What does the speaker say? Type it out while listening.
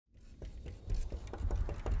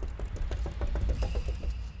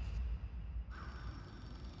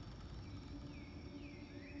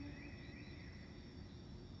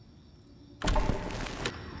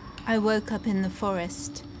I woke up in the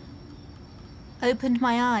forest. Opened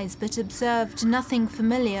my eyes but observed nothing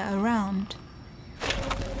familiar around.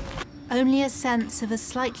 Only a sense of a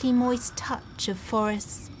slightly moist touch of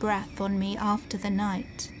forest's breath on me after the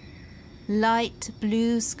night. Light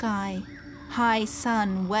blue sky, high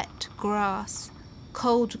sun, wet grass,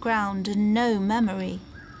 cold ground and no memory.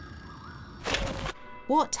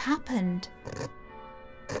 What happened?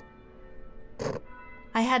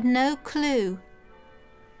 I had no clue.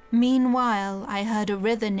 Meanwhile, I heard a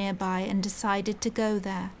river nearby and decided to go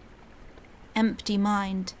there. Empty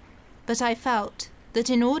mind, but I felt that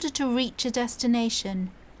in order to reach a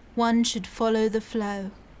destination, one should follow the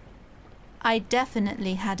flow. I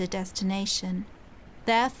definitely had a destination.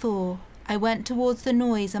 Therefore, I went towards the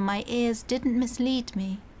noise and my ears didn't mislead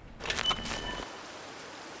me.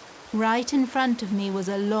 Right in front of me was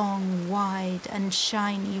a long, wide and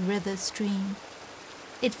shiny river stream.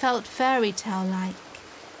 It felt fairy tale-like,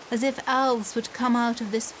 as if elves would come out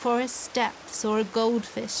of this forest's depths or a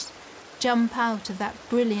goldfish jump out of that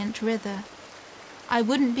brilliant river. I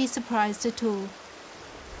wouldn't be surprised at all.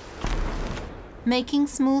 Making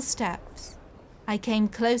small steps, I came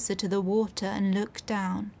closer to the water and looked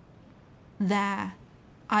down. There,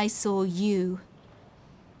 I saw you.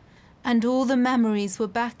 And all the memories were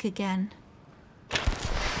back again.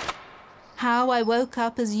 How I woke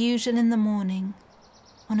up as usual in the morning,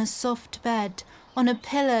 on a soft bed, on a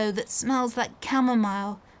pillow that smells like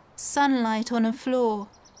chamomile, sunlight on a floor.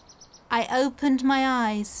 I opened my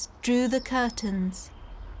eyes, drew the curtains,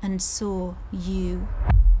 and saw you.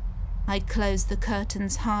 I closed the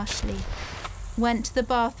curtains harshly, went to the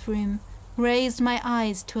bathroom, raised my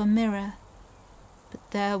eyes to a mirror.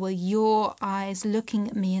 But there were your eyes looking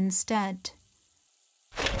at me instead.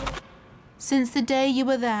 Since the day you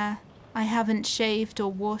were there, I haven't shaved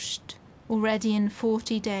or washed, already in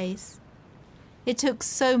 40 days. It took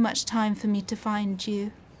so much time for me to find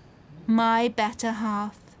you, my better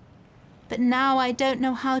half. But now I don't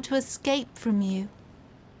know how to escape from you.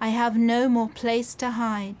 I have no more place to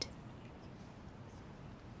hide.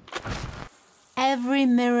 Every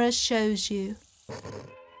mirror shows you.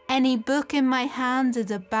 Any book in my hands is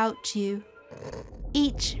about you.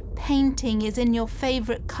 Each painting is in your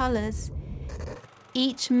favorite colors.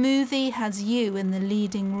 Each movie has you in the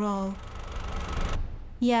leading role.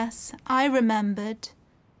 Yes, I remembered.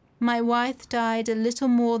 My wife died a little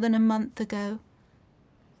more than a month ago,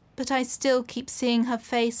 but I still keep seeing her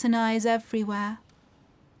face and eyes everywhere.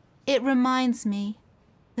 It reminds me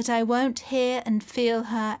that I won't hear and feel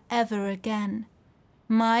her ever again.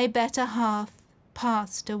 My better half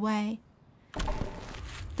passed away.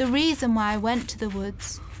 The reason why I went to the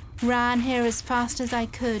woods, ran here as fast as I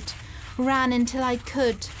could, ran until I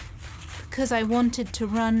could, because I wanted to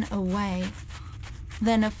run away.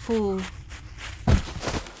 Then a fall.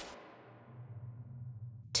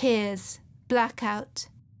 Tears, blackout.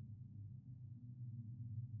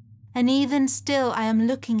 And even still I am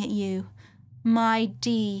looking at you, my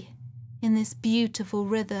D, in this beautiful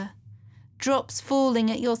river, drops falling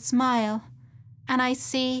at your smile, and I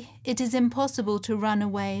see it is impossible to run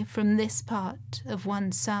away from this part of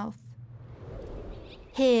oneself.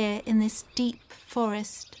 Here in this deep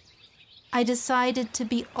forest, I decided to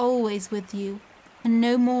be always with you, and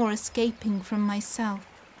no more escaping from myself.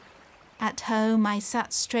 At home I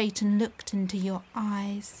sat straight and looked into your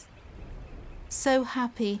eyes. So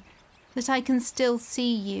happy that I can still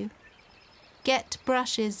see you. Get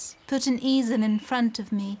brushes, put an easel in front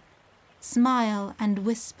of me, smile and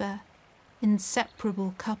whisper,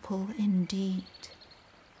 inseparable couple indeed.